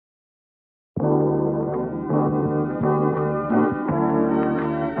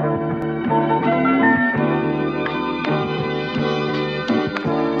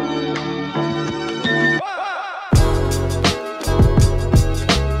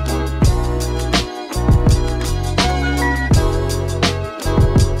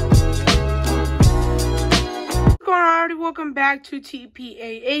welcome back to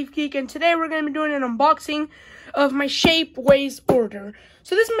TPA Avgeek, and today we're going to be doing an unboxing of my Shapeways order.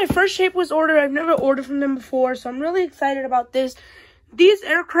 So this is my first Shapeways order. I've never ordered from them before, so I'm really excited about this. These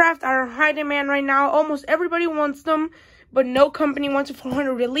aircraft are in high demand right now. Almost everybody wants them, but no company wants it for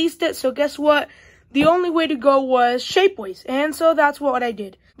 100 released it. So guess what? The only way to go was Shapeways, and so that's what I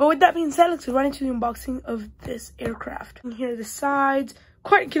did. But with that being said, let's get right into the unboxing of this aircraft. And here are the sides.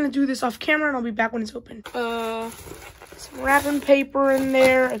 Quite gonna do this off camera, and I'll be back when it's open. Some wrapping paper in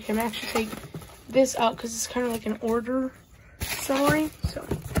there. Okay, I'm actually take this out because it's kind of like an order summary. So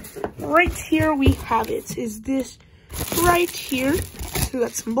right here we have it. Is this right here? So we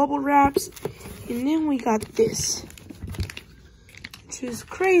got some bubble wraps, and then we got this, which is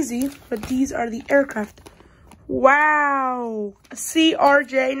crazy, but these are the aircraft. Wow, a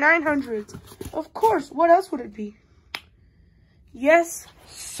CRJ-900. Of course, what else would it be? Yes,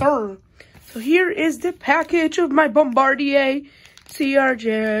 sir. So here is the package of my Bombardier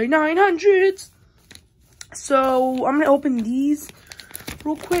CRJ-900s. So I'm gonna open these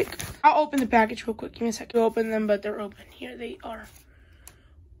real quick. I'll open the package real quick. Give me a second to open them, but they're open. Here they are.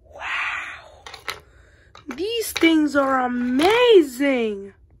 Wow. These things are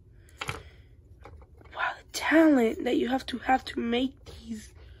amazing. Wow, the talent that you have to make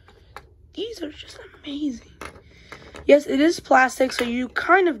these. These are just amazing. Yes, it is plastic, so you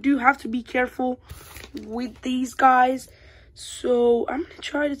kind of do have to be careful with these guys. So I'm going to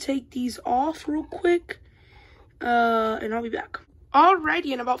try to take these off real quick, and I'll be back.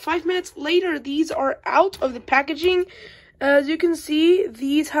 Alrighty, and about 5 minutes later, these are out of the packaging. As you can see,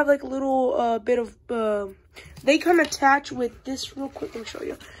 these have like a little bit of, they come attached with this real quick. Let me show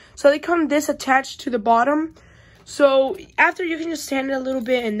you. So they come this attached to the bottom. So after, you can just stand it a little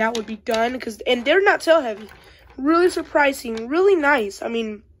bit, and that would be done. And they're not tail heavy. Really surprising, really nice. I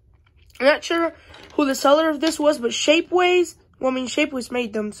mean, I'm not sure who the seller of this was, but Shapeways, well, I mean, Shapeways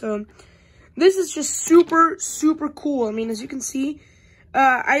made them, so this is just super, super cool. I mean, as you can see,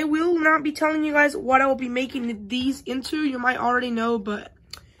 I will not be telling you guys what I will be making these into. You might already know, but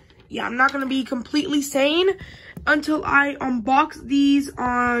yeah, I'm not going to be completely sane until I unbox these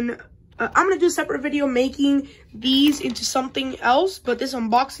on... I'm going to do a separate video making these into something else, but this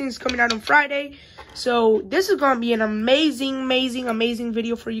unboxing is coming out on Friday. So this is going to be an amazing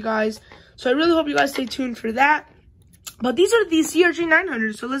video for you guys. So I really hope you guys stay tuned for that. But these are the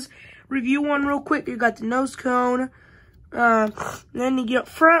CRJ-900. So let's review one real quick. You got the nose cone. Then you get up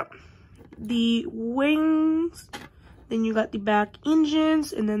front, the wings. Then you got the back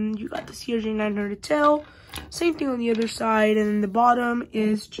engines. And then you got the CRJ-900 tail. Same thing on the other side. And then the bottom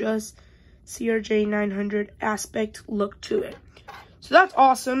is just CRJ-900 aspect look to it. So that's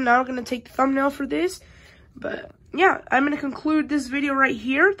awesome. Now we're going to take the thumbnail for this. But yeah, I'm going to conclude this video right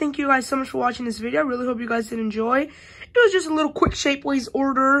here. Thank you guys so much for watching this video. I really hope you guys did enjoy. It was just a little quick Shapeways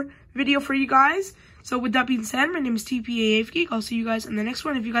order video for you guys. So with that being said, my name is TPA Avgeek. I'll see you guys in the next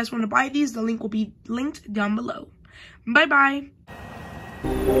one. If you guys want to buy these, the link will be linked down below. Bye-bye.